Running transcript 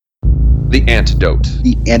The Antidote.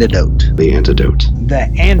 The Antidote. The Antidote. The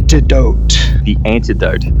Antidote. The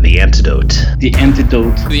Antidote. The Antidote. The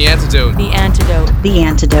Antidote. The Antidote. The Antidote. The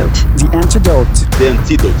Antidote. The Antidote. The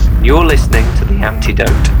Antidote. You're listening to The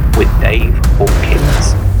Antidote with Dave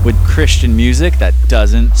Hawkins. With Christian music that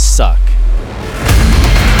doesn't suck.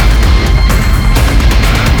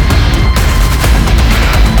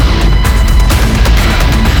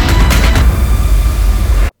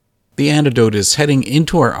 The Antidote is heading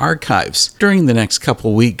into our archives during the next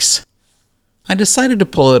couple weeks. I decided to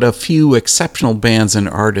pull out a few exceptional bands and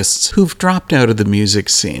artists who've dropped out of the music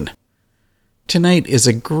scene. Tonight is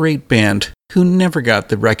a great band who never got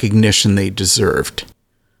the recognition they deserved.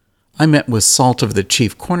 I met with Salt of the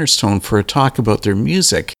Chief Cornerstone for a talk about their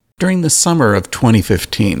music during the summer of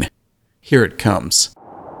 2015. Here it comes.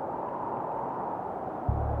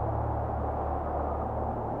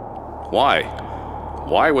 Why?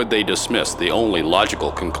 Why would they dismiss the only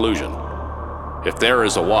logical conclusion? If there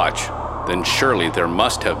is a watch, then surely there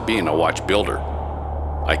must have been a watch builder.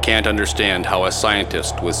 I can't understand how a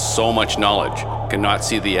scientist with so much knowledge cannot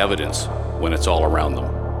see the evidence when it's all around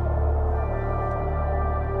them.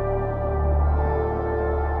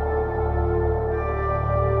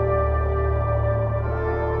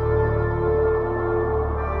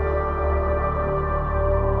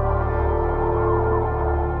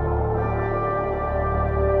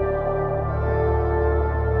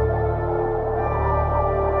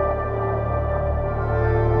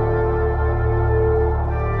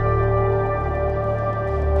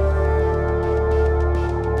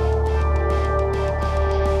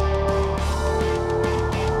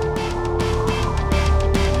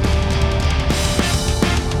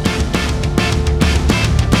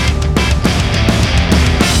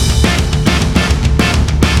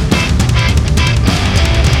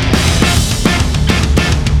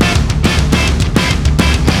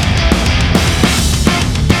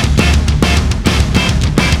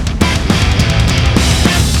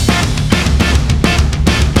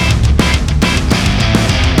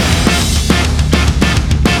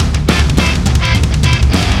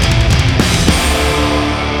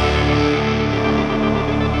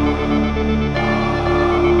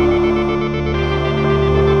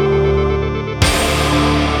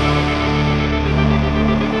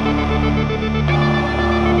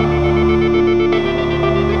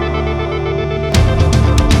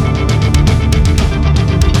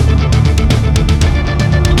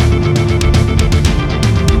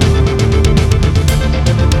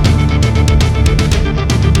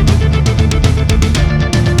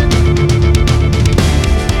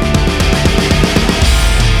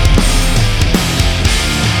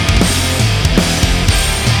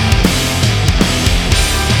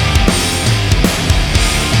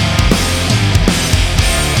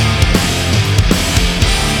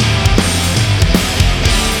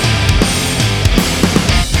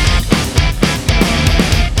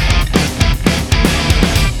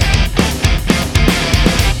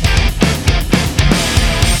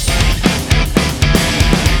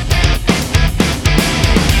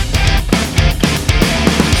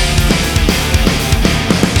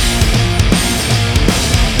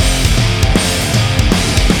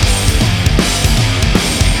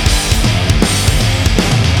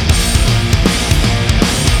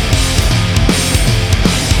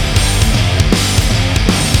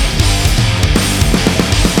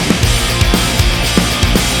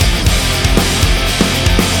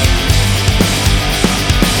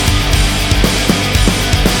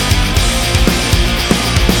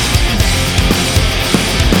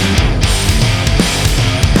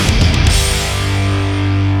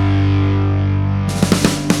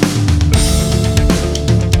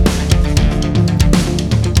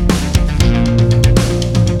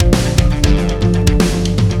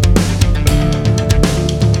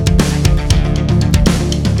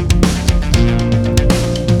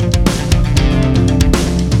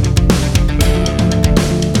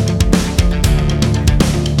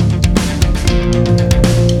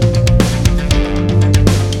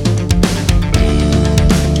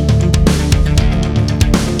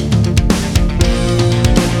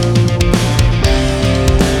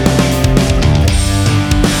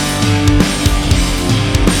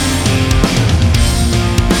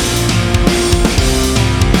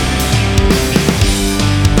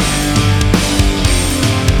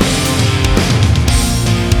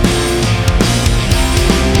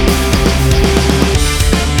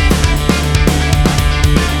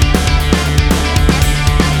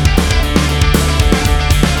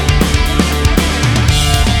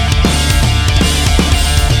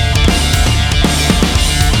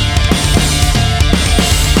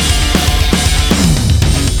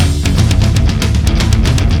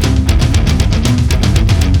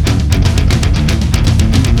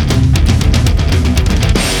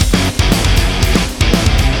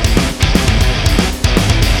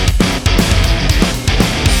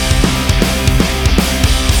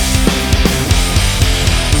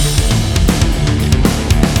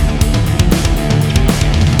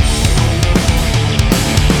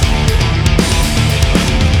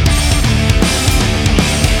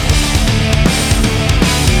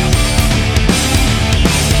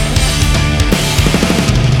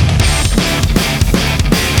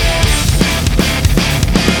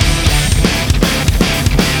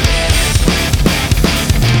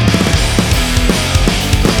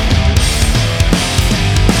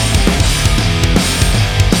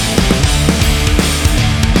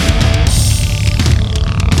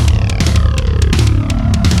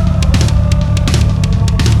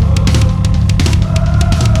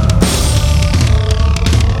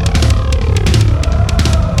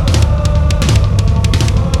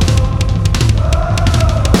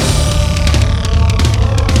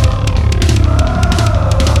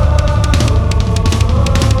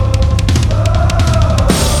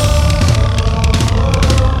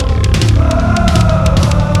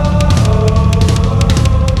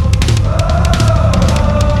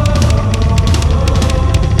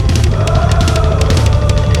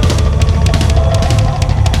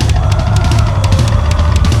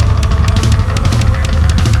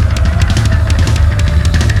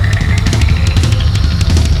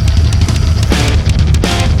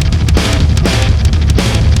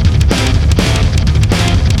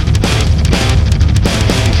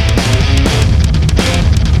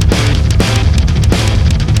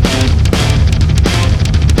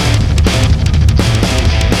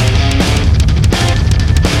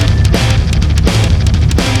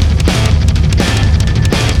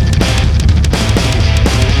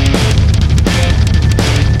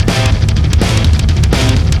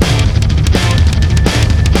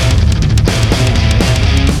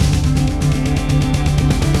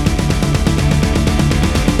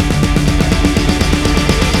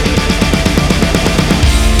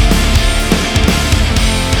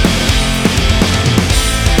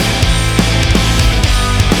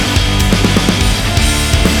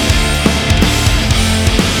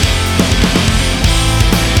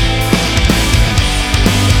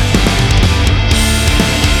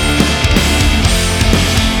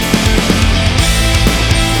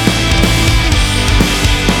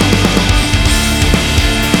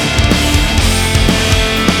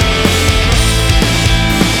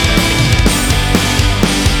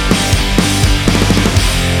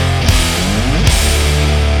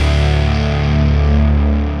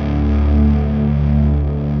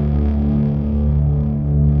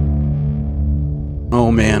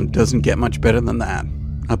 doesn't get much better than that.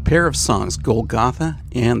 A pair of songs, Golgotha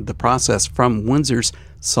and The Process from Windsor's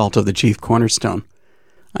Salt of the Chief Cornerstone.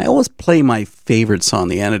 I always play my favorite song,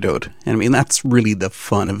 The Antidote, and I mean, that's really the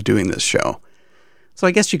fun of doing this show. So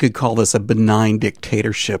I guess you could call this a benign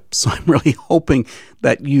dictatorship, so I'm really hoping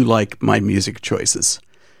that you like my music choices.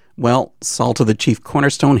 Well, Salt of the Chief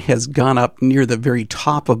Cornerstone has gone up near the very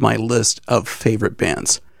top of my list of favorite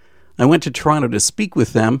bands. I went to Toronto to speak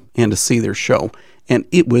with them and to see their show, and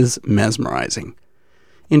it was mesmerizing.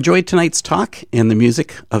 Enjoy tonight's talk and the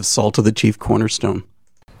music of Salt of the Chief Cornerstone.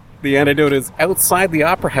 The Antidote is outside the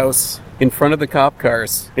Opera House in front of the cop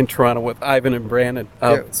cars in Toronto with Ivan and Brandon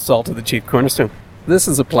of Salt of the Chief Cornerstone. This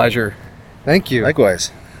is a pleasure. Thank you.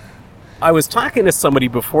 Likewise. I was talking to somebody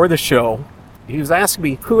before the show. He was asking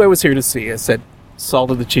me who I was here to see. I said,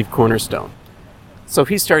 Salt of the Chief Cornerstone. So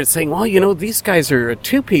he started saying, well, you know, these guys are a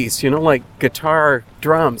two-piece, you know, like guitar,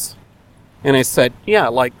 drums. And I said, yeah,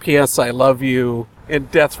 like P.S. I Love You and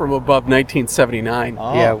Death from Above 1979.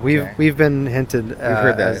 Oh, yeah, we've been hinted. We've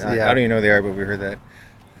heard that. I don't even know who they are, but we heard that.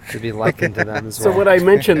 To be likened to them as well. So when I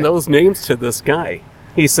mentioned those names to this guy,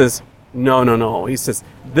 he says, no. He says,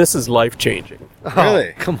 this is life-changing.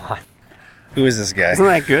 Really? Come on. Who is this guy? Isn't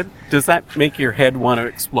that good? Does that make your head want to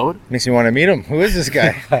explode? Makes me want to meet him. Who is this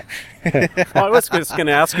guy? Well, I was just going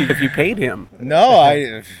to ask you if you paid him.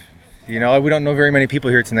 No, we don't know very many people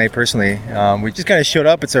here tonight personally. We just kind of showed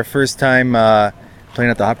up. It's our first time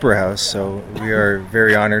playing at the Opera House, so we are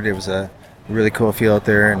very honored. It was a really cool feel out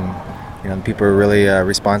there, and the people were really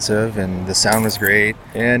responsive, and the sound was great.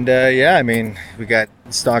 And we got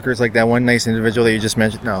stalkers like that one nice individual that you just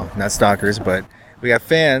mentioned. No, not stalkers, but we got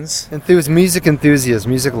fans. Music enthusiasts,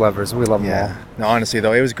 music lovers. We love them all. No, honestly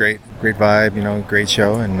though, it was great. Great vibe, great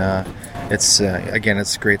show, and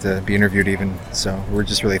it's great to be interviewed even. So we're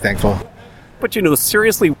just really thankful. But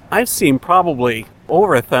seriously, I've seen probably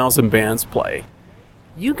over 1,000 bands play.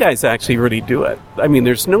 You guys actually really do it. I mean,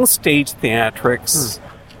 there's no stage theatrics.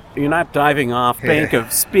 You're not diving off bank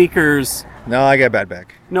of speakers. No, I got bad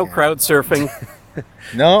back. No crowd surfing.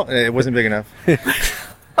 No, it wasn't big enough.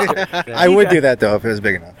 I would do that though if it was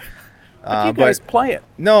big enough. But you guys play it.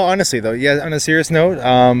 No, honestly though, on a serious note,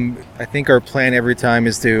 I think our plan every time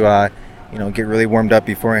is to get really warmed up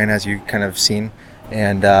beforehand, as you kind of seen,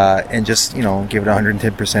 and just give it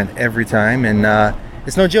 110% every time. And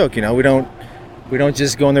it's no joke, we don't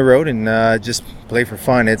just go on the road and just play for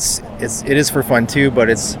fun. It is for fun too, but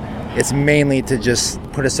it's mainly to just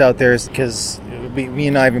put us out there because me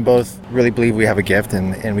and Ivan both really believe we have a gift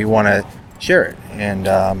and we want to share it.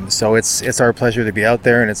 And so it's our pleasure to be out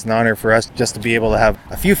there, and it's an honor for us just to be able to have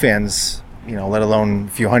a few fans, let alone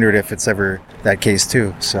a few hundred if it's ever that case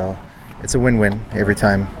too. So it's a win-win every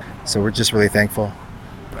time. So we're just really thankful.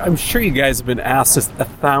 I'm sure you guys have been asked this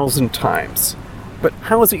 1,000 times, but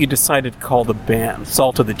how is it you decided to call the band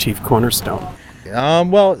Salt of the Chief Cornerstone?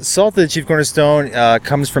 Well, Salt of the Chief Cornerstone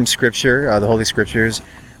comes from Scripture, the Holy Scriptures.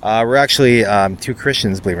 We're actually two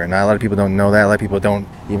Christians, believe it or not. A lot of people don't know that. A lot of people don't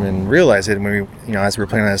even realize it. When we, as we're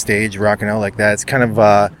playing on a stage, rocking out like that, it's kind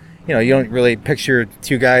of, you don't really picture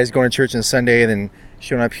two guys going to church on Sunday and then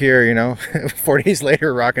showing up here, 4 days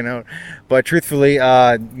later, rocking out. But truthfully,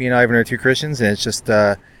 me and Ivan are two Christians, and it's just,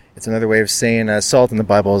 it's another way of saying salt in the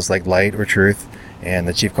Bible is like light or truth, and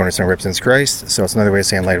the chief cornerstone represents Christ. So it's another way of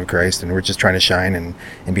saying light of Christ, and we're just trying to shine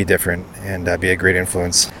and be different and be a great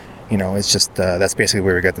influence. It's just, that's basically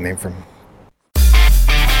where we got the name from.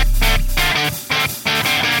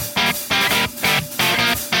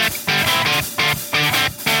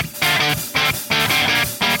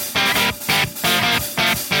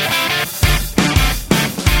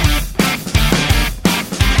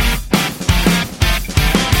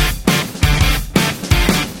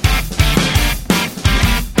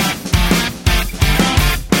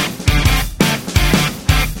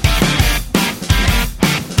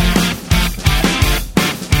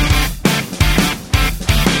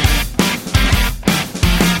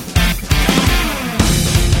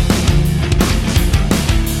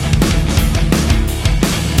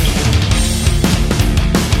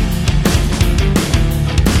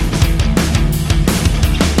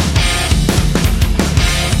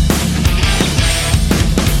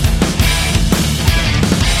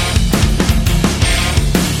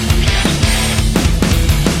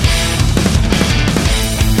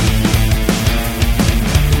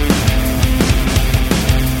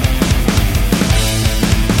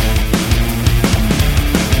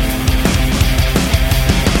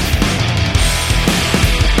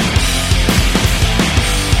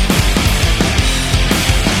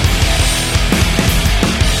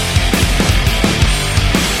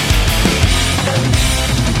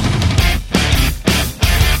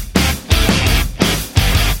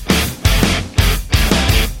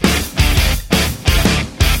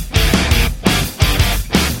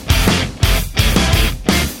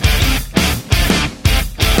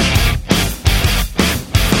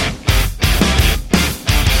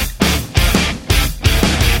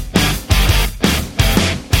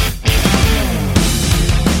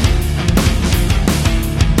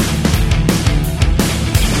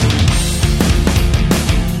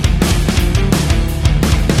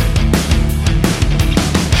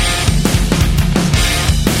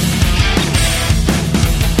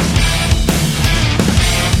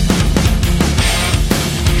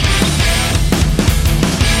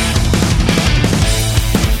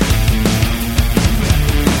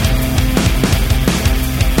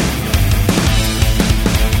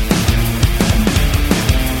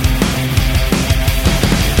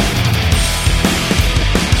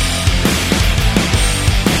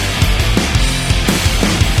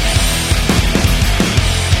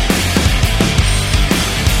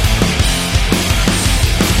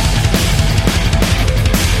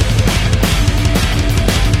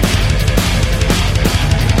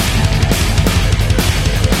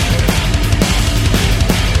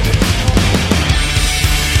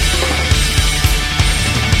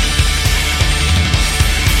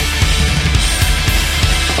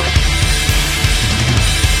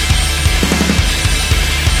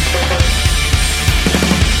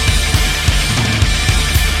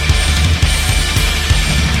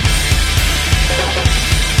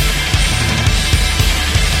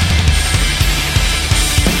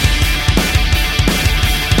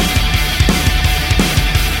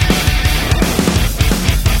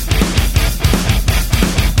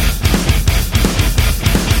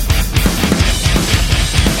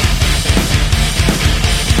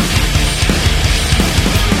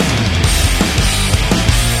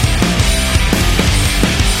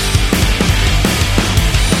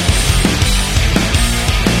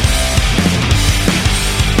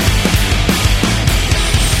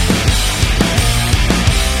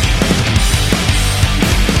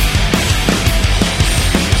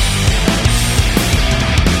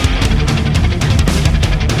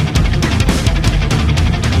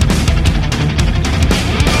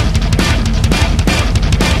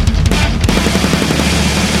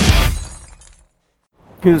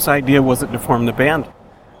 Whose idea was it to form the band?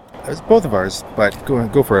 It was both of ours, but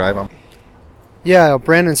go for it, Ivan. Yeah,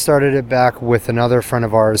 Brandon started it back with another friend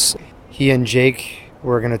of ours. He and Jake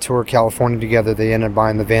were going to tour California together. They ended up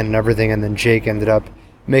buying the van and everything, and then Jake ended up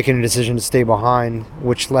making a decision to stay behind,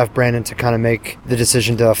 which left Brandon to kind of make the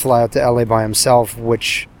decision to fly out to LA by himself,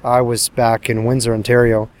 which I was back in Windsor,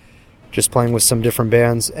 Ontario, just playing with some different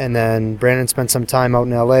bands. And then Brandon spent some time out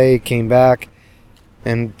in LA, came back,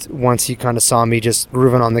 and once he kind of saw me just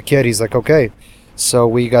grooving on the kit, he's like, okay. So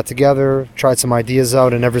we got together, tried some ideas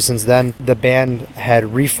out, and ever since then, the band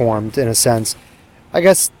had reformed in a sense. I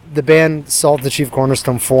guess the band Salt the Chief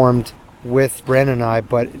Cornerstone formed with Brandon and I,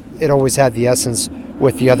 but it always had the essence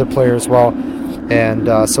with the other player as well. And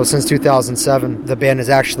so since 2007, the band has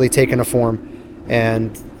actually taken a form,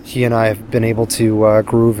 and he and I have been able to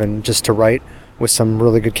groove and just to write with some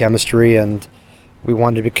really good chemistry, and we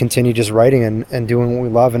wanted to continue just writing and doing what we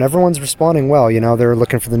love, and everyone's responding well. You know, they're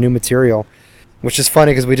looking for the new material, which is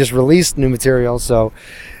funny because we just released new material, so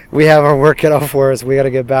we have our work cut out for us. We got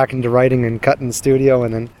to get back into writing and cut in the studio,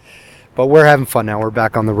 but we're having fun now. We're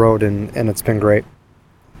back on the road, and it's been great.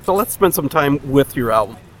 So let's spend some time with your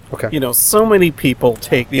album. Okay. You know, so many people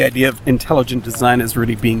take the idea of intelligent design as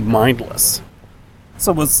really being mindless.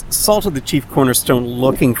 So was Salt of the Chief Cornerstone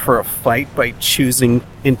looking for a fight by choosing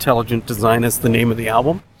intelligent design as the name of the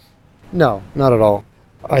album? No, not at all.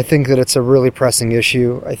 I think that it's a really pressing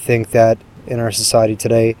issue. I think that in our society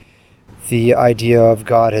today, the idea of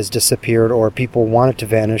God has disappeared, or people want it to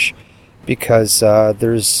vanish, because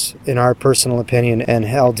there's, in our personal opinion and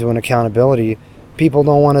held to an accountability, people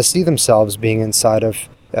don't want to see themselves being inside of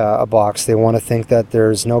a box. They want to think that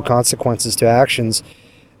there's no consequences to actions.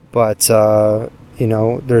 But,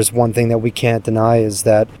 there's one thing that we can't deny is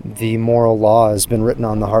that the moral law has been written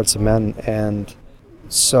on the hearts of men. And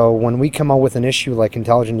so when we come out with an issue like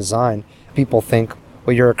intelligent design, people think,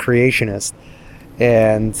 well, you're a creationist.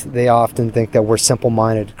 And they often think that we're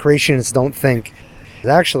simple-minded. Creationists don't think.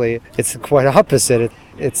 Actually, it's quite opposite.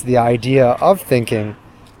 It's the idea of thinking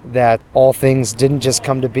that all things didn't just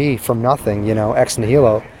come to be from nothing, ex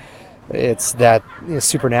nihilo. It's that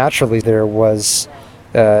supernaturally there was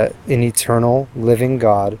an eternal living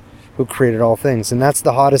God who created all things. And that's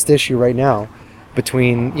the hottest issue right now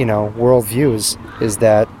between, worldviews, is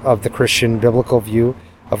that of the Christian biblical view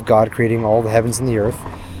of God creating all the heavens and the earth,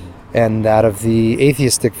 and that of the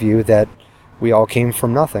atheistic view that we all came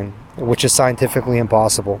from nothing, which is scientifically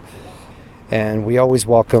impossible. And we always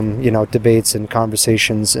welcome, debates and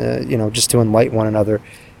conversations, just to enlighten one another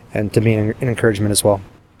and to be an encouragement as well.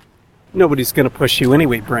 Nobody's going to push you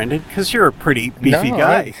anyway, Brandon, because you're a pretty beefy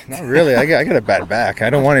guy. Not really. I got a bad back. I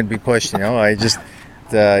don't want it to be pushed, I just,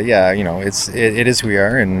 it is who we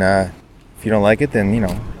are, and if you don't like it, then,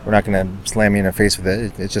 we're not going to slam you in the face with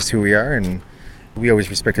it. It's just who we are, and we always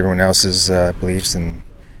respect everyone else's beliefs, and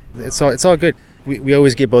it's all good. We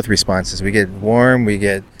always get both responses. We get warm, we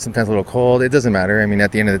get sometimes a little cold. It doesn't matter. I mean,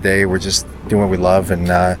 at the end of the day, we're just doing what we love, and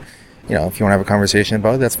if you want to have a conversation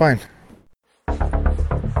about it, that's fine.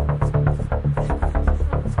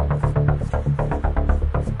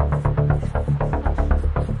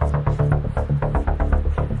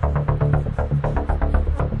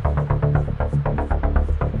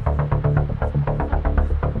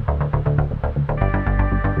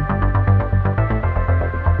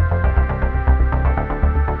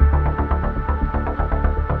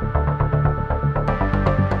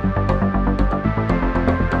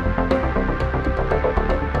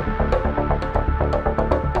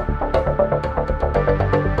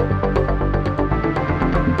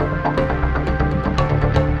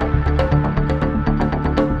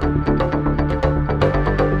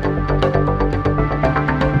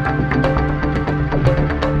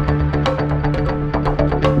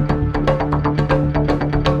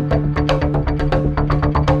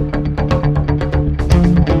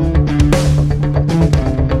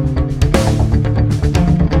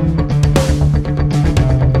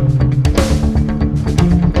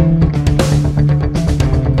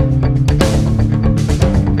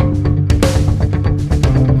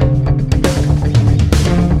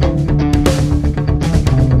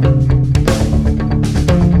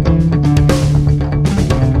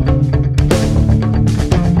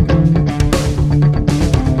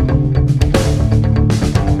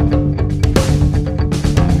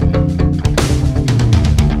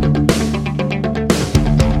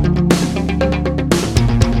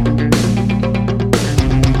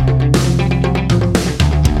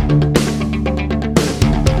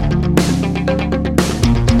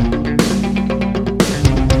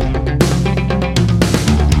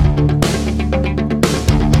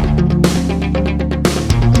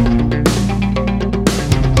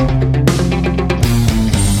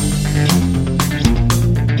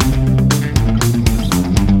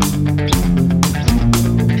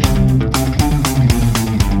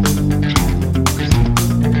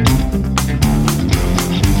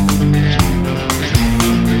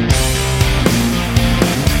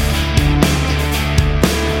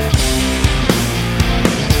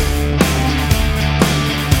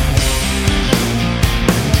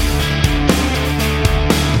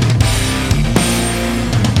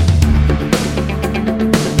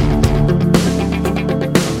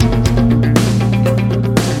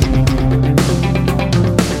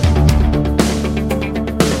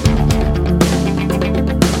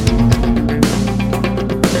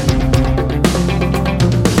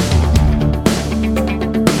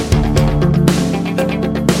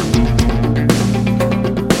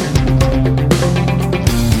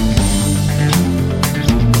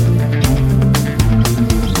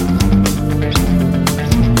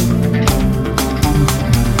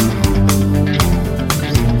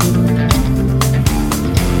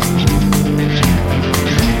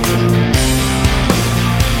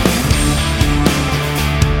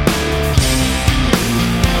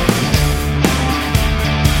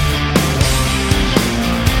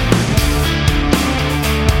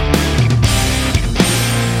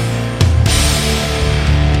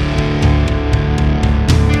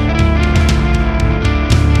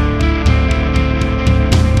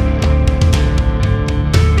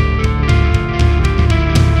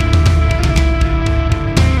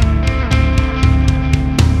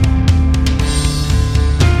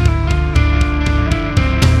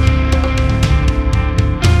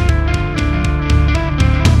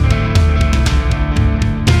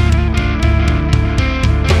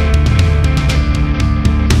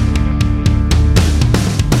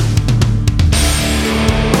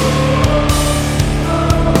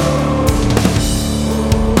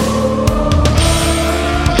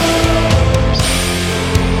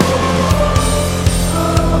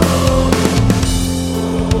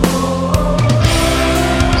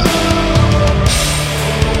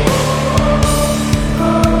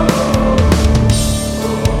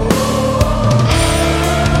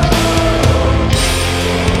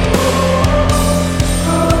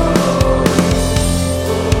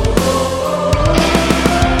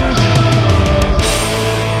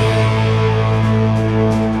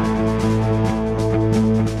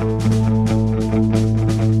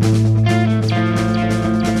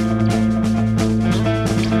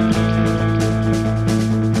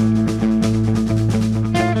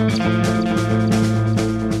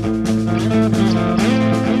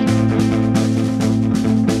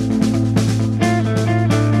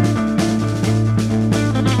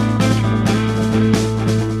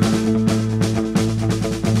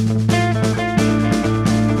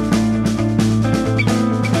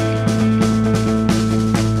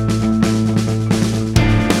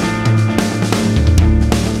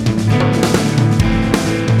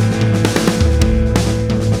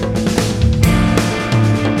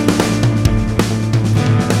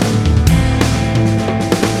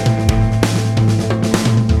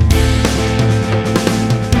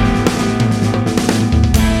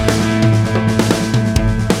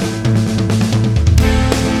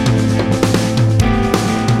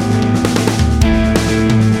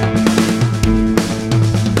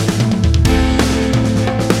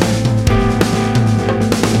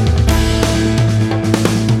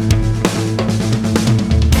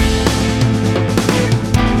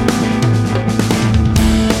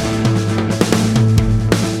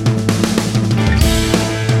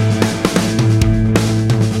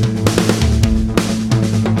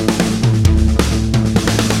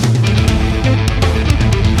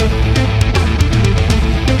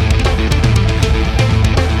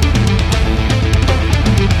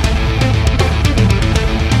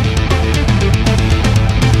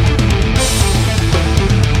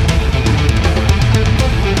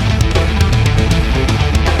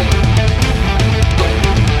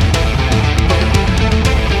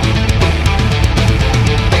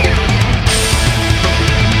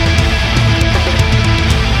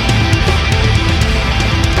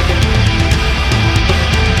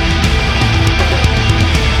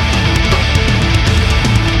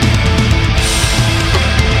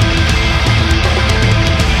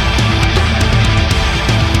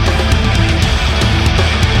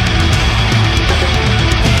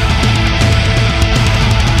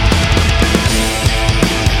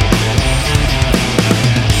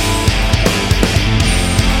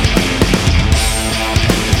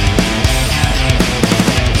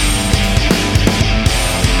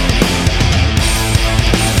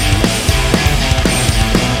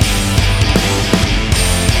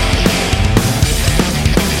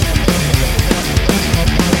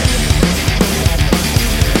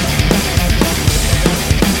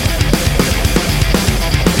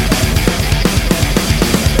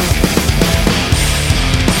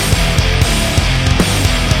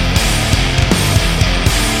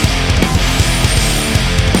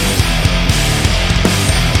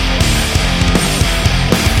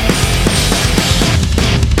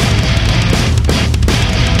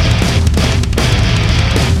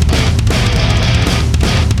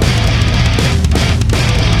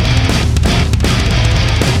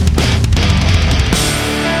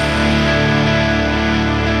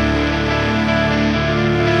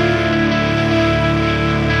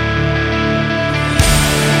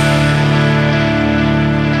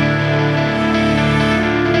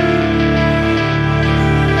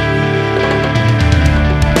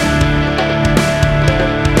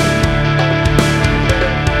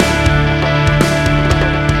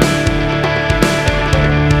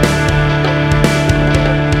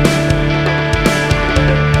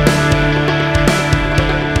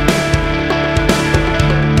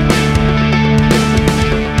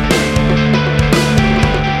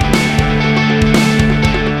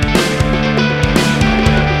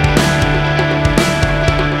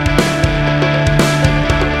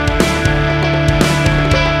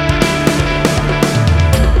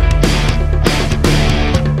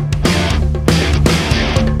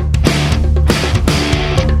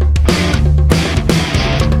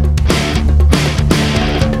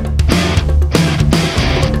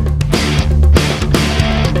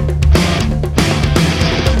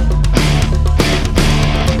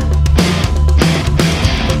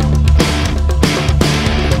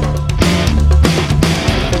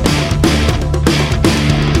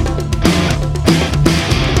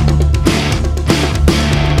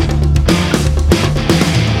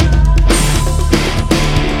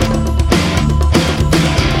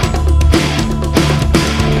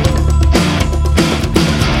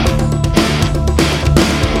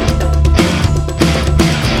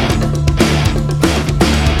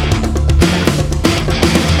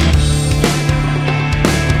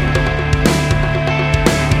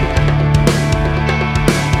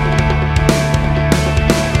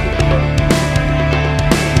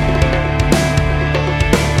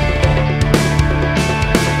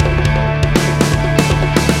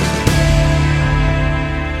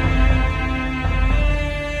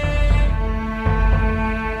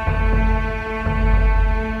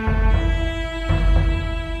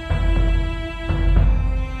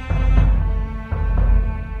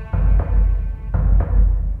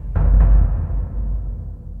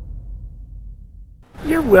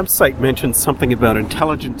 Your website mentions something about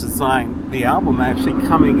intelligent design, the album actually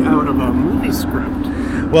coming out of a movie script.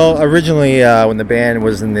 Well, originally, when the band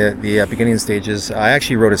was in the beginning stages, I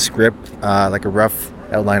actually wrote a script, like a rough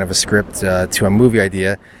outline of a script to a movie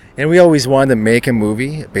idea. And we always wanted to make a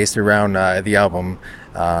movie based around the album,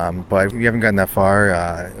 but we haven't gotten that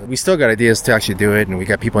far. We still got ideas to actually do it, and we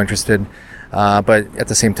got people interested. But at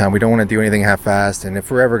the same time, we don't want to do anything half-assed. And if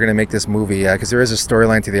we're ever going to make this movie, because there is a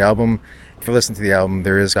storyline to the album, if you listen to the album,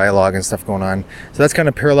 there is dialogue and stuff going on. So that's kind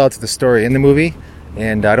of parallel to the story in the movie.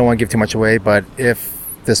 And I don't want to give too much away, but if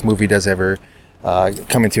this movie does ever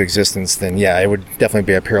come into existence, then yeah, it would definitely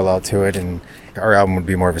be a parallel to it. And our album would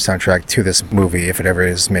be more of a soundtrack to this movie if it ever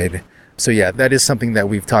is made. So yeah, that is something that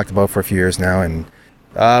we've talked about for a few years now. And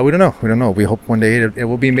we don't know. We hope one day it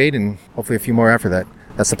will be made, and hopefully a few more after that.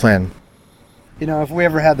 That's the plan. You know, if we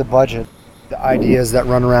ever had the budget, the ideas that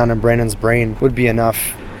run around in Brandon's brain would be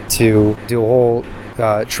enough to do a whole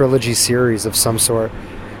trilogy series of some sort.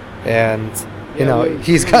 And, you know,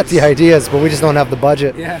 he's got the ideas, but we just don't have the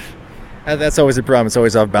budget. Yeah. That's always a problem. It's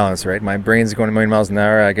always off balance, right? My brain's going a million miles an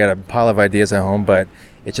hour. I got a pile of ideas at home, but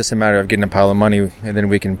it's just a matter of getting a pile of money, and then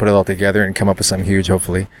we can put it all together and come up with something huge,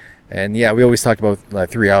 hopefully. And yeah, we always talk about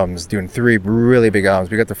 3 albums, doing 3 really big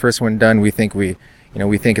albums. We got the first one done. We think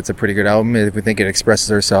it's a pretty good album. We think it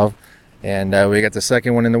expresses ourselves. And we got the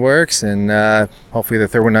second one in the works, and hopefully the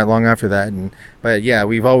third one not long after that. But yeah,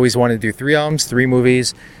 we've always wanted to do 3 albums, 3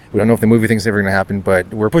 movies. We don't know if the movie thing's ever going to happen,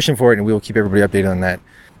 but we're pushing for it, and we'll keep everybody updated on that.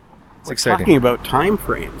 It's exciting. Talking about time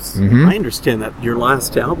frames, I understand that your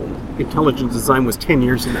last album, Intelligent Design, was 10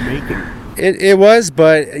 years in the making. It was,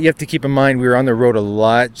 but you have to keep in mind we were on the road a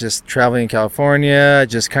lot, just traveling in California,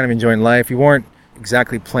 just kind of enjoying life. We weren't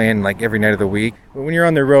exactly playing like every night of the week. But when you're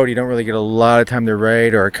on the road, you don't really get a lot of time to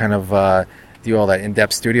write or kind of do all that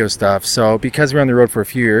in-depth studio stuff. So because we were on the road for a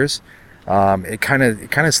few years, it kind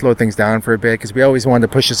of slowed things down for a bit, because we always wanted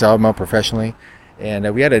to push this album out professionally.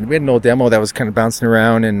 And we had an old demo that was kind of bouncing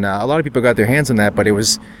around, and a lot of people got their hands on that, but it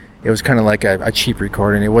was kind of like a cheap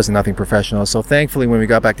recording. It wasn't nothing professional. So thankfully, when we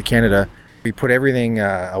got back to Canada, we put everything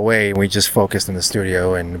away, and we just focused in the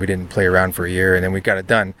studio, and we didn't play around for a year, and then we got it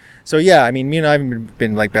done. So yeah, I mean, me and I have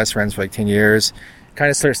been like best friends for like 10 years.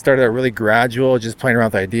 Kind of started out really gradual, just playing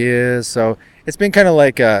around with ideas. So it's been kind of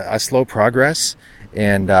like a slow progress,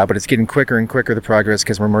 and but it's getting quicker and quicker, the progress,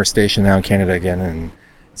 because we're more stationed now in Canada again. And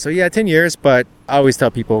so yeah, 10 years, but I always tell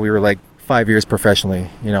people we were like 5 years professionally,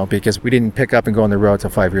 because we didn't pick up and go on the road till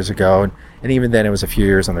 5 years ago. And even then it was a few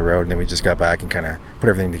years on the road, and then we just got back and kind of put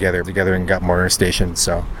everything together and got more stationed.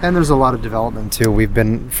 So. And there's a lot of development too. We've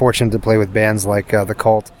been fortunate to play with bands like The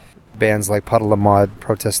Cult, bands like Puddle of Mud,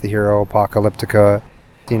 Protest the Hero, Apocalyptica.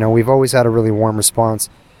 We've always had a really warm response.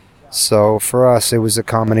 So for us, it was a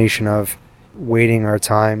combination of waiting our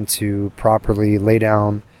time to properly lay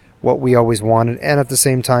down what we always wanted, and at the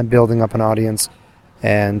same time building up an audience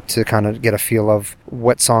and to kind of get a feel of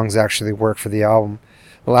what songs actually work for the album.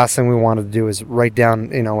 The last thing we wanted to do is write down,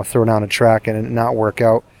 throw down a track and it not work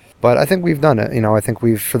out. But I think we've done it. I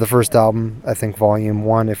think for the first album, I think Volume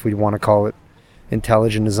 1, if we want to call it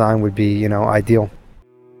Intelligent Design, would be, ideal.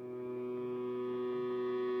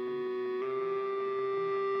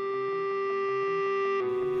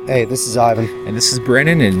 Hey, this is Ivan. And this is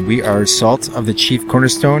Brandon, and we are Salt of the Chief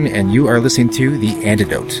Cornerstone, and you are listening to The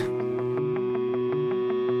Antidote.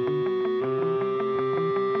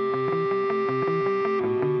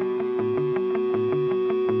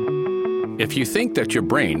 If you think that your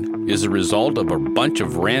brain is a result of a bunch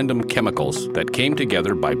of random chemicals that came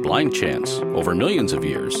together by blind chance over millions of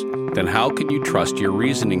years, then how can you trust your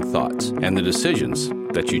reasoning thoughts and the decisions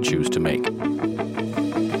that you choose to make?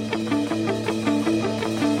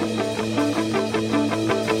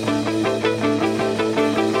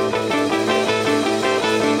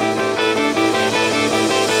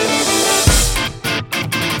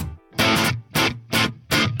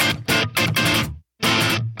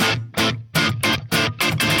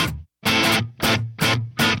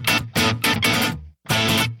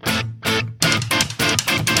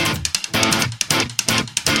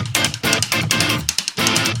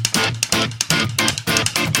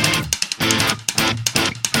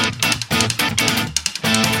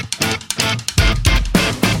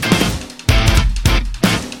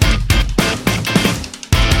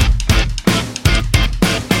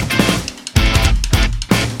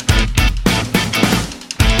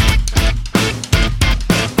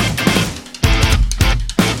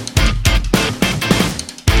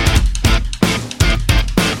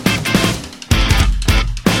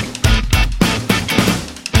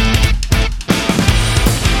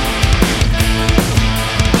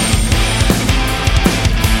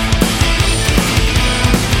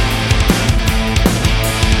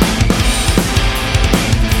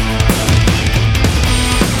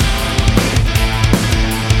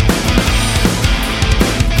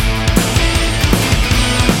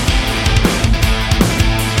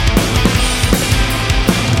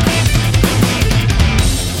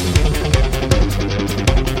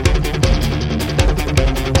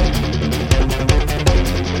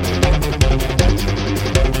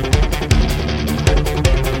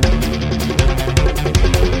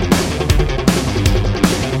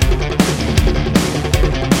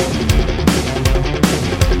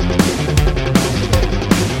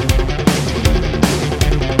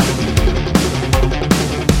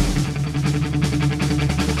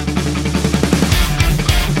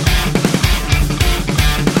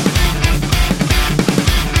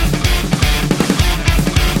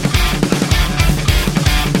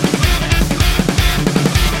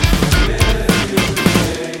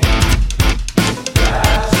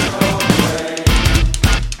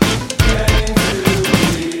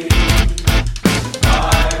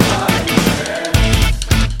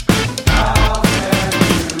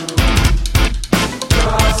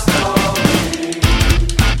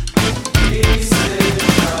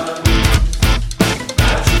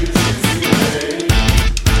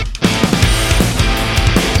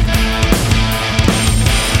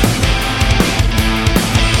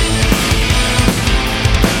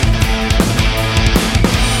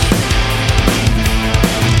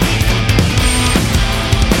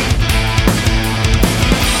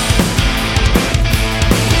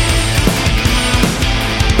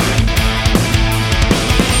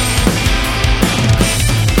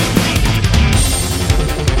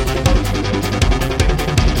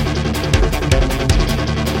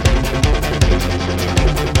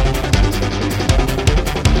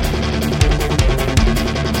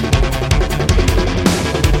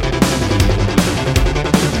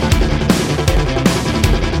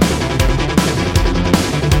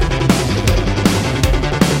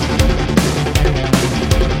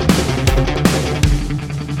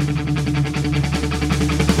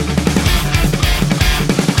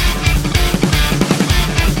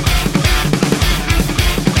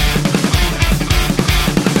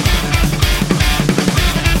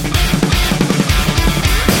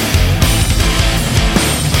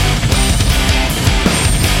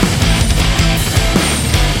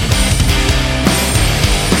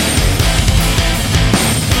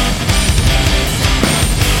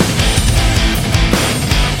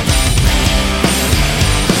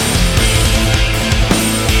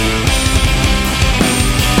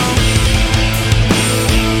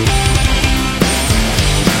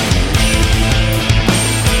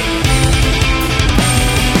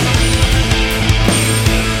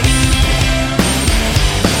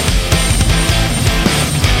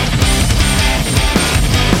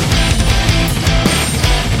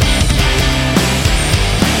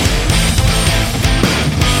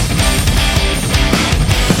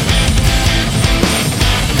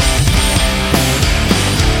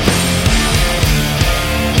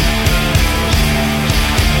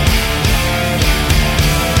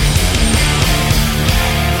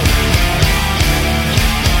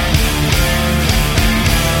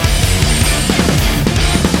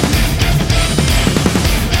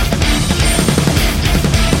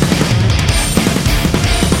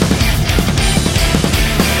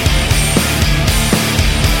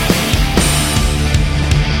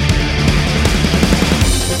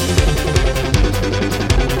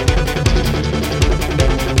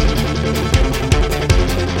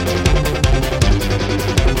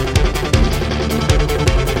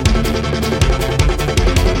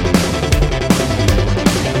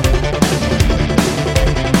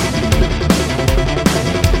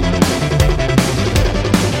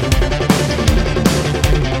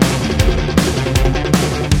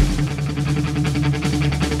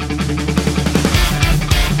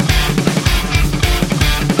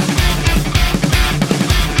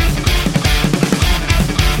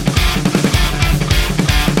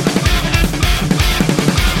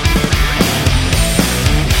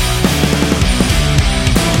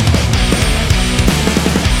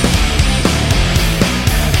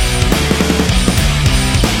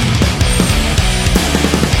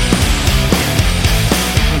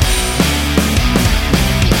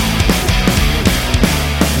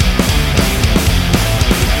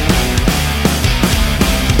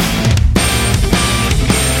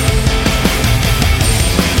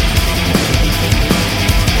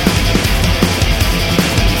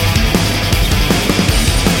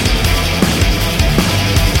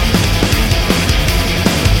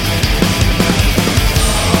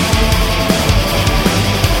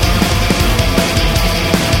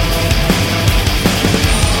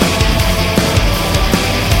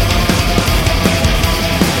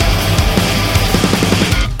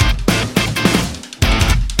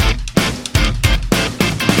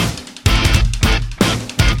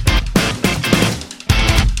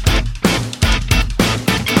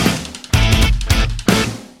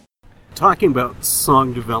 talking about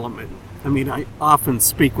song development, I mean, I often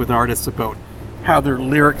speak with artists about how their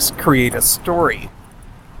lyrics create a story.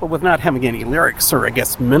 But with not having any lyrics, or I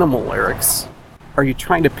guess minimal lyrics, are you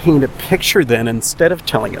trying to paint a picture then instead of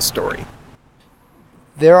telling a story?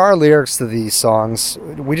 There are lyrics to these songs.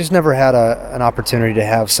 We just never had an opportunity to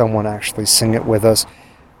have someone actually sing it with us.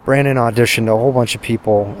 Brandon auditioned a whole bunch of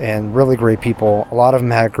people, and really great people. A lot of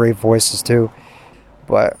them had great voices too.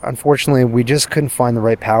 But unfortunately, we just couldn't find the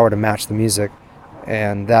right power to match the music.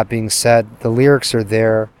 And that being said, the lyrics are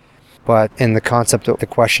there, but in the concept of the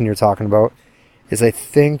question you're talking about, is I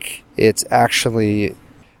think it's actually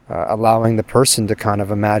allowing the person to kind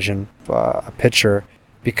of imagine a picture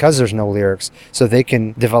because there's no lyrics, so they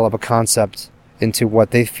can develop a concept into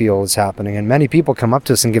what they feel is happening. And many people come up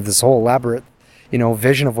to us and give this whole elaborate,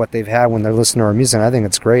 vision of what they've had when they're listening to our music. And I think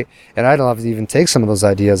it's great. And I'd love to even take some of those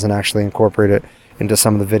ideas and actually incorporate it into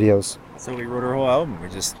some of the videos. So we wrote our whole album. We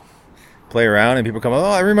just play around and people come,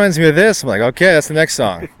 oh, it reminds me of this. I'm like, okay, that's the next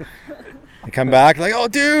song. They come back like, oh,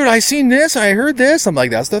 dude, I seen this, I heard this. I'm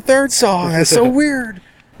like, that's the third song. That's so weird.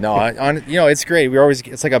 No, it's great.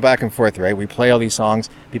 It's like a back and forth, right? We play all these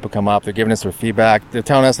songs. People come up, they're giving us their feedback. They're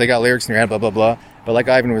telling us they got lyrics in their head, blah, blah, blah. But like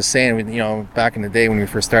Ivan was saying, back in the day when we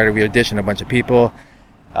first started, we auditioned a bunch of people.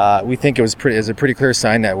 We think it was a pretty clear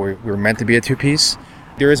sign that we were meant to be a two-piece.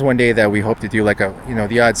 There is one day that we hope to do like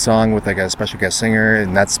the odd song with like a special guest singer,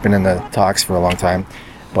 and that's been in the talks for a long time.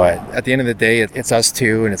 But at the end of the day, it's us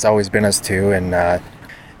two, and it's always been us two, and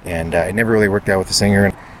it never really worked out with the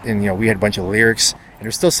singer. And we had a bunch of lyrics, and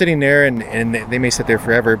they're still sitting there, and they may sit there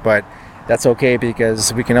forever, but that's okay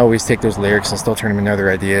because we can always take those lyrics and still turn them into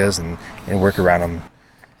other ideas and work around them.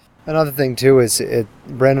 Another thing too is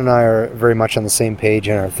Brandon and I are very much on the same page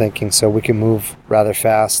in our thinking, so we can move rather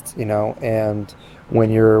fast, and when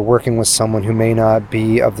you're working with someone who may not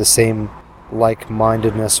be of the same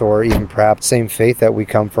like-mindedness or even perhaps same faith that we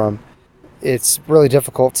come from, it's really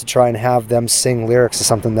difficult to try and have them sing lyrics to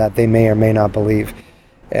something that they may or may not believe.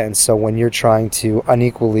 And so when you're trying to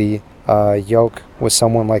unequally yoke with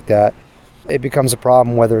someone like that, it becomes a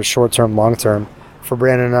problem, whether it's short-term, long-term. For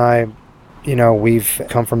Brandon and I, we've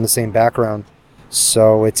come from the same background,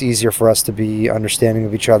 so it's easier for us to be understanding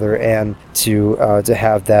of each other and to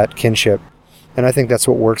have that kinship. And I think that's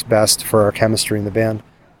what works best for our chemistry in the band.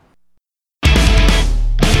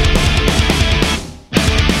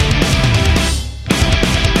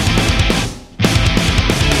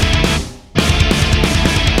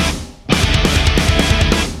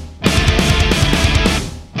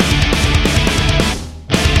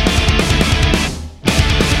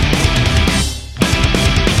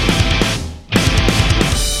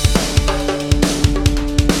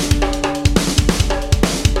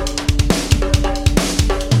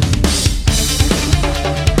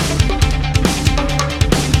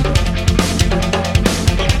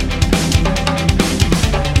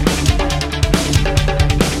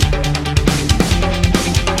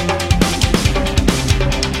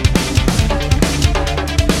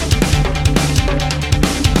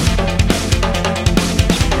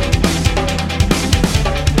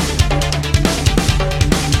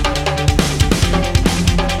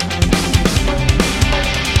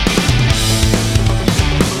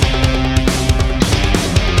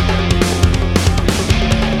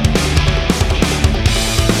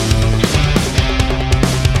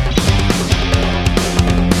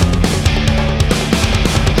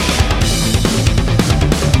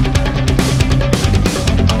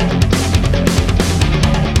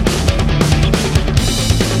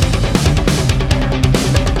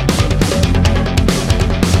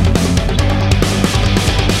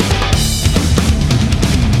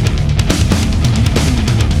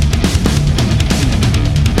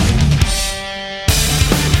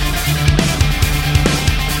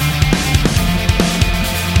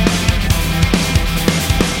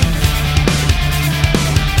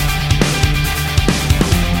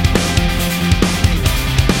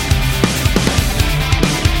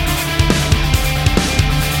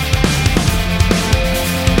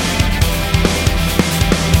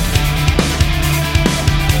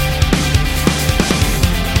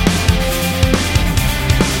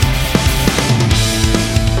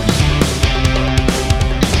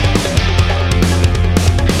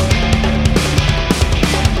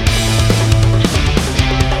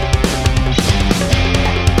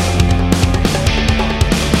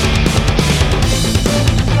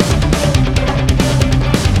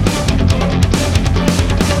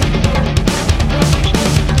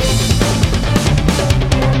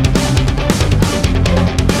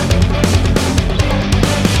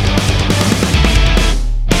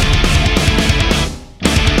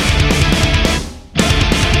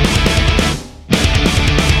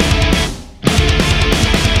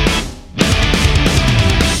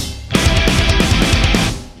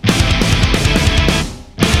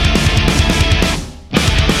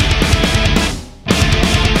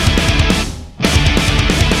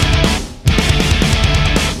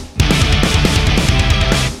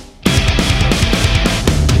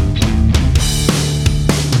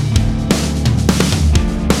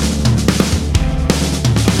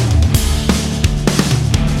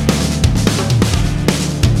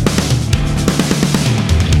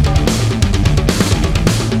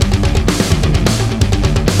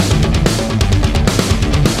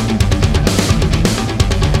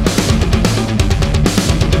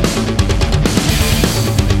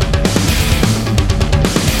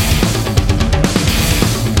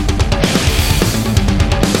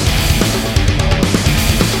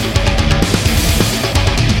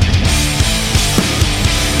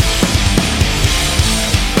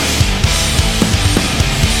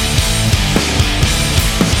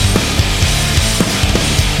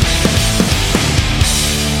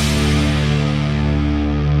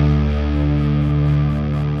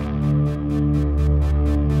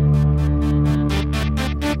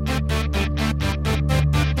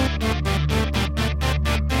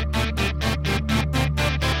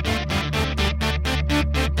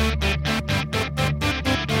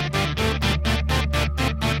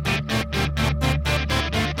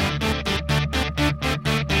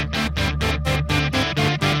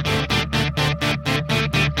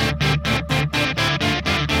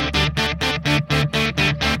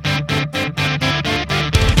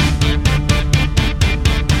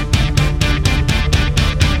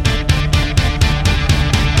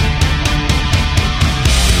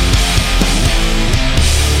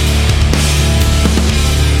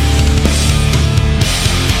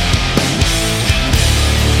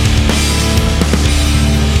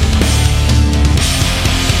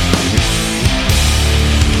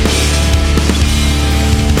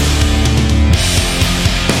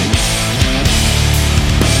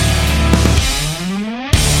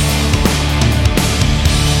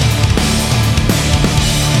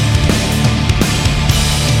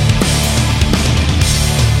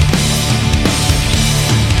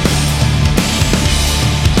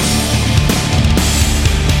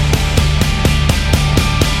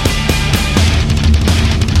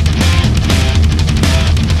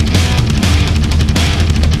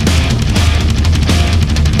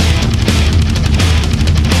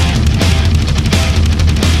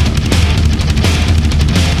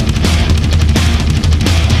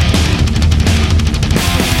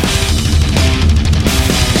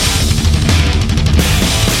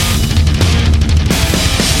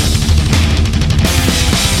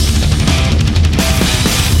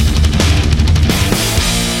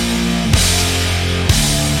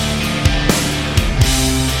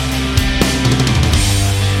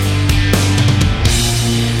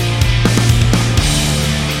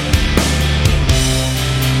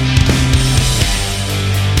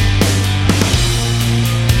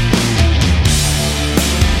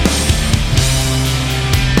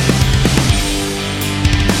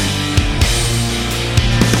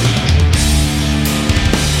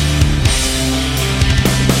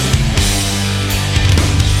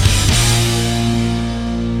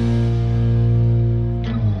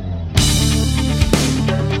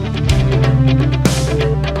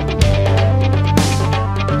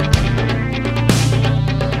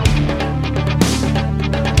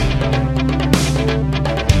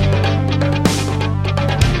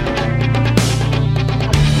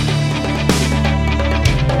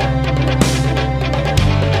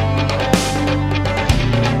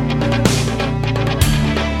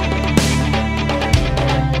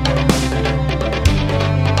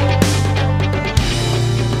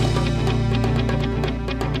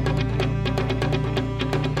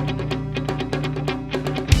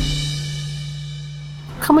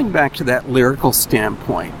 coming back to that lyrical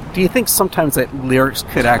standpoint, do you think sometimes that lyrics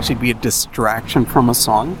could actually be a distraction from a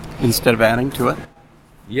song instead of adding to it?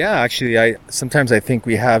 Yeah, actually, I sometimes think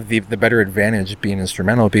we have the better advantage being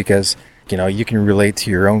instrumental because, you can relate to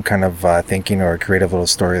your own kind of thinking or creative little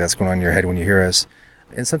story that's going on in your head when you hear us.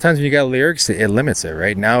 And sometimes when you got lyrics, it limits it,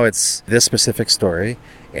 right? Now it's this specific story,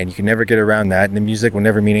 and you can never get around that, and the music will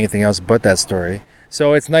never mean anything else but that story.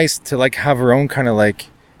 So it's nice to have our own kind of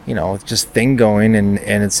just thing going, and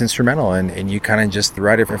it's instrumental, and you kind of just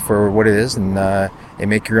write it for what it is, and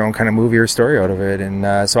make your own kind of movie or story out of it.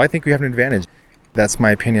 And so I think we have an advantage. That's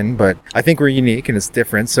my opinion, but I think we're unique and it's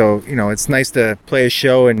different. So, it's nice to play a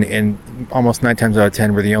show and almost 9 times out of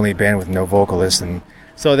 10, we're the only band with no vocalist. And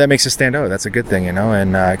so that makes us stand out. That's a good thing,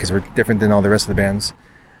 and because we're different than all the rest of the bands.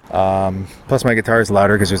 Plus my guitar is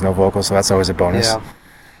louder because there's no vocals, so that's always a bonus. Yeah.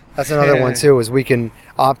 That's another one too, is we can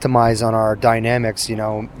optimize on our dynamics,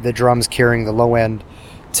 the drums carrying the low end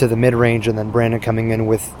to the mid range, and then Brandon coming in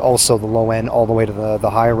with also the low end all the way to the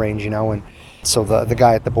high range, and so the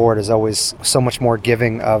guy at the board is always so much more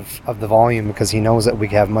giving of the volume because he knows that we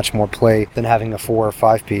have much more play than having a 4 or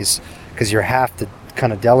 5 piece, because you have to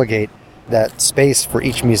kind of delegate that space for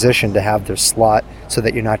each musician to have their slot so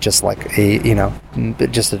that you're not just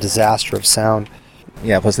just a disaster of sound.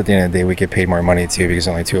 Yeah, plus at the end of the day, we get paid more money too because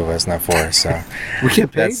only 2 of us, not 4. So We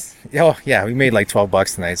get paid? Yeah, we made like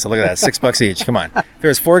 $12 tonight. So look at that, $6 each. Come on. If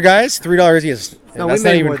there's 4 guys, $3 each. No, that's we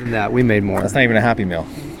made not more than that. We made more. That's not even a Happy Meal.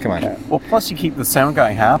 Come on. Well, plus you keep the sound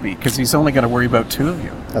guy happy because he's only got to worry about 2 of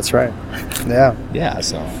you. That's right. Yeah. Yeah.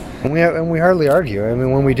 So. And we hardly argue. I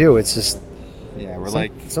mean, when we do, it's just. Yeah, we're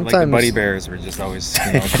sometimes like the buddy bears. We're just always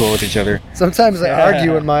cool with each other. Sometimes I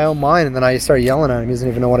argue in my own mind, and then I start yelling at him. He doesn't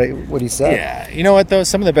even know what he said. Yeah, you know what though?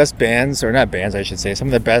 Some of the best bands, or not bands, I should say, some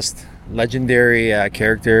of the best legendary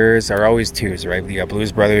characters are always 2s, right? You got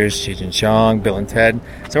Blues Brothers, Cheech and Chong, Bill and Ted.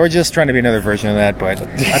 So we're just trying to be another version of that, but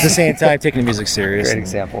at the same time, taking the music serious. Great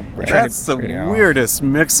example. That's the weirdest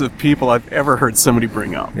mix of people I've ever heard somebody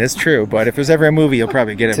bring up. It's true, but if there's ever a movie, you'll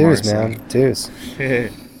probably get it more. 2s, man.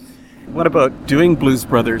 2s. What about doing Blues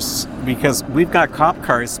Brothers? Because we've got cop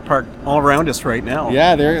cars parked all around us right now.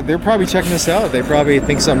 Yeah, they're probably checking us out. They probably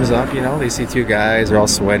think something's up, They see 2 guys, they're all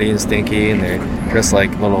sweaty and stinky, and they're dressed like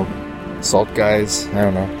little salt guys. I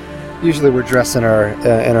don't know. Usually we're dressed in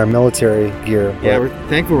our military gear. Yeah, we're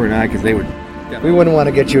thankful we're not, because they would... We wouldn't want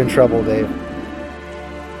to get you in trouble, Dave.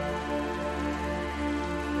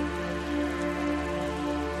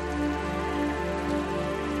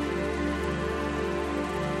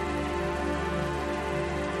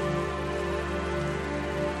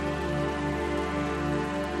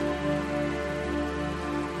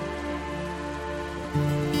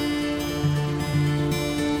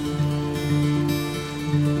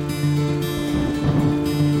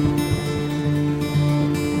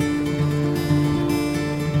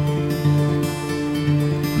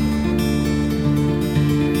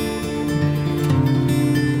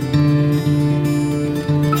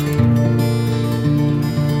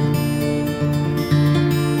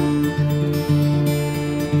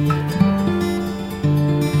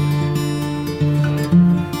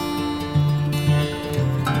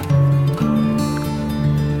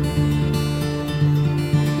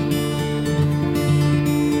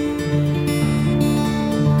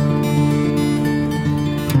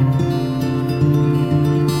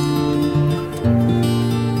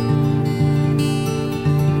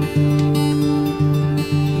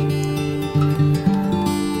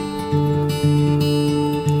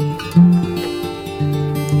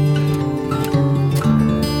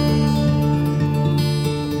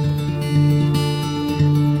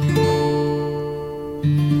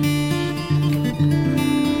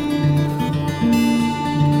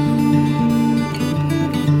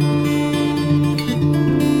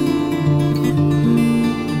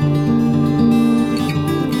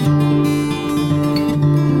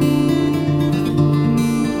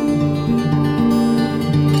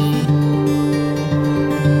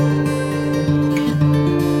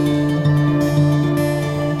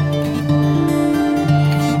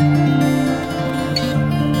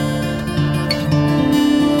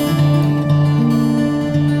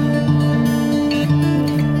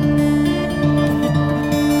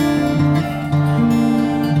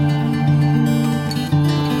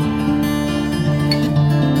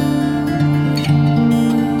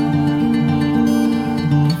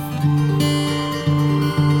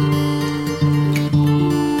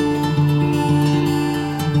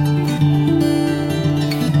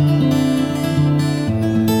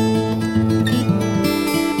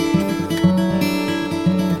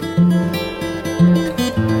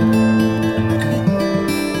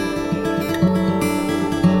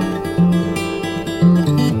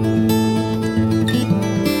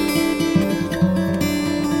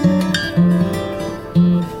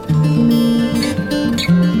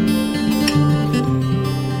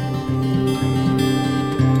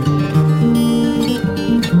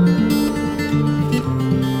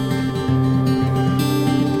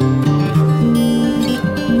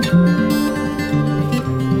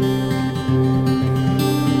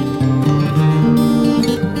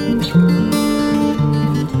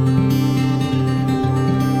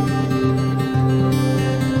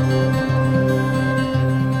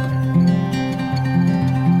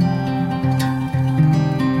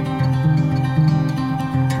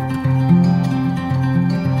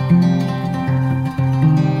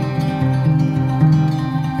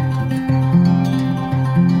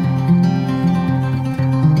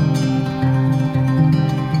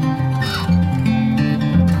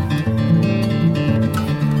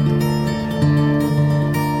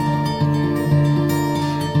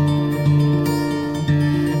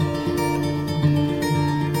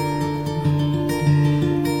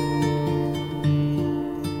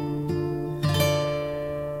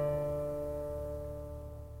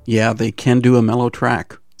 Yeah, they can do a mellow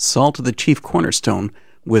track. Salt of the Chief Cornerstone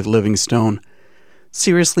with Living Stone.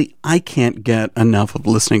 Seriously, I can't get enough of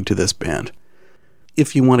listening to this band.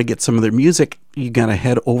 If you want to get some of their music, you gotta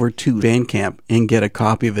head over to Bandcamp and get a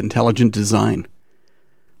copy of Intelligent Design.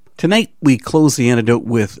 Tonight, we close the Antidote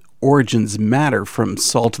with Origins Matter from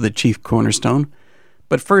Salt of the Chief Cornerstone.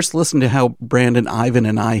 But first, listen to how Brandon, Ivan,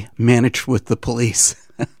 and I managed with the police.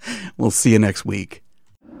 We'll see you next week.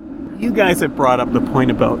 You guys have brought up the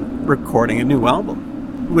point about recording a new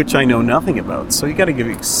album, which I know nothing about, so you got to give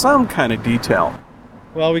me some kind of detail.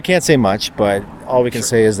 Well, we can't say much, but all we can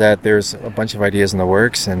say is that there's a bunch of ideas in the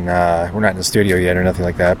works, and we're not in the studio yet or nothing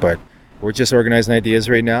like that, but we're just organizing ideas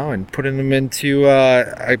right now and putting them into,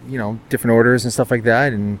 different orders and stuff like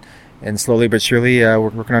that, and slowly but surely we're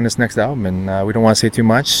working on this next album, and we don't want to say too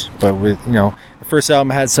much, but with, the first album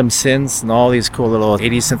had some synths and all these cool little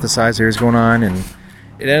 80s synthesizers going on, and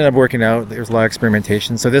it ended up working out. There was a lot of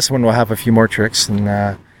experimentation, so this one will have a few more tricks, and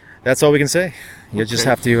that's all we can say. You just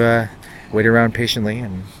have to wait around patiently.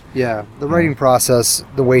 And yeah, the writing process,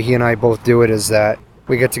 the way he and I both do it, is that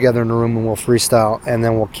we get together in a room and we'll freestyle, and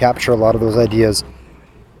then we'll capture a lot of those ideas,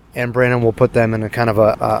 and Brandon will put them in a kind of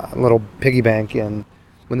a little piggy bank, and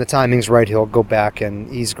when the timing's right, he'll go back, and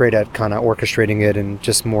he's great at kind of orchestrating it and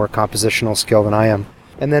just more compositional skill than I am.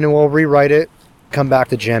 And then we'll rewrite it, come back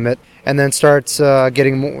to jam it, and then start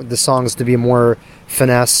getting the songs to be more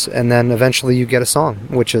finesse, and then eventually you get a song,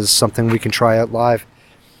 which is something we can try out live,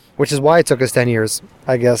 which is why it took us 10 years,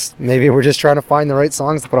 I guess. Maybe we're just trying to find the right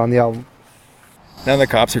songs to put on the album. Now the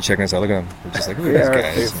cops are checking us out. Look at them. They're just like, look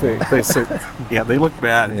at these guys. They look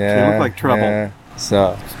bad. Yeah, they look like trouble. Yeah.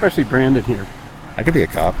 So, especially Brandon here. I could be a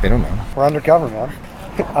cop. They don't know. We're undercover, man.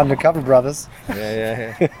 Undercover brothers.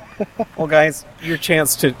 Yeah. Well, guys, your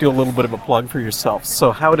chance to do a little bit of a plug for yourself.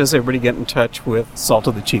 So how does everybody get in touch with Salt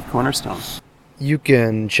of the Chief Cornerstone? You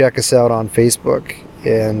can check us out on Facebook,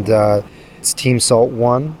 and it's Team Salt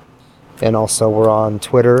 1. And also we're on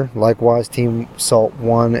Twitter, likewise, Team Salt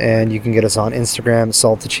 1. And you can get us on Instagram,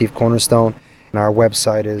 Salt the Chief Cornerstone. And our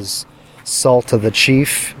website is Salt of the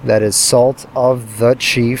Chief. That is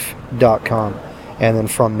saltofthechief.com. And then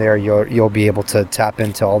from there, you'll be able to tap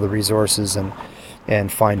into all the resources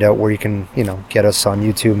and find out where you can, get us on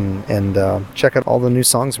YouTube and check out all the new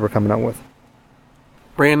songs we're coming out with.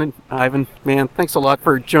 Brandon, Ivan, man, thanks a lot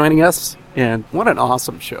for joining us. And what an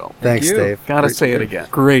awesome show. Thanks, Dave. Gotta say it again.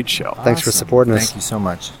 Great show. Thanks for supporting us. Thank you so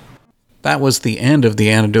much. That was the end of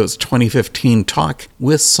the Antidote's 2015 talk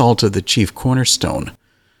with Salt of the Chief Cornerstone.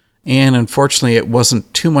 And unfortunately, it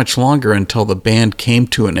wasn't too much longer until the band came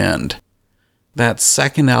to an end. That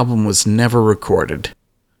second album was never recorded.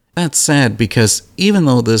 That's sad because even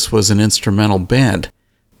though this was an instrumental band,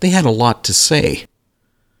 they had a lot to say.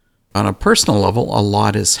 On a personal level, a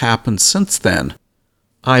lot has happened since then.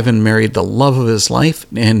 Ivan married the love of his life,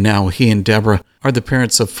 and now he and Deborah are the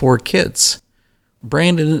parents of 4 kids.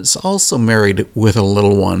 Brandon is also married with a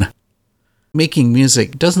little one. Making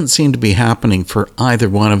music doesn't seem to be happening for either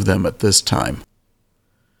one of them at this time.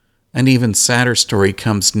 An even sadder story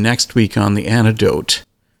comes next week on The Antidote.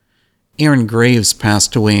 Aaron Graves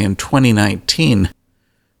passed away in 2019.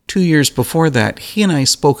 2 years before that, he and I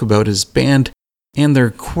spoke about his band and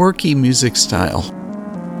their quirky music style.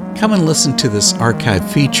 Come and listen to this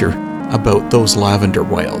archive feature about those lavender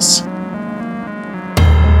whales.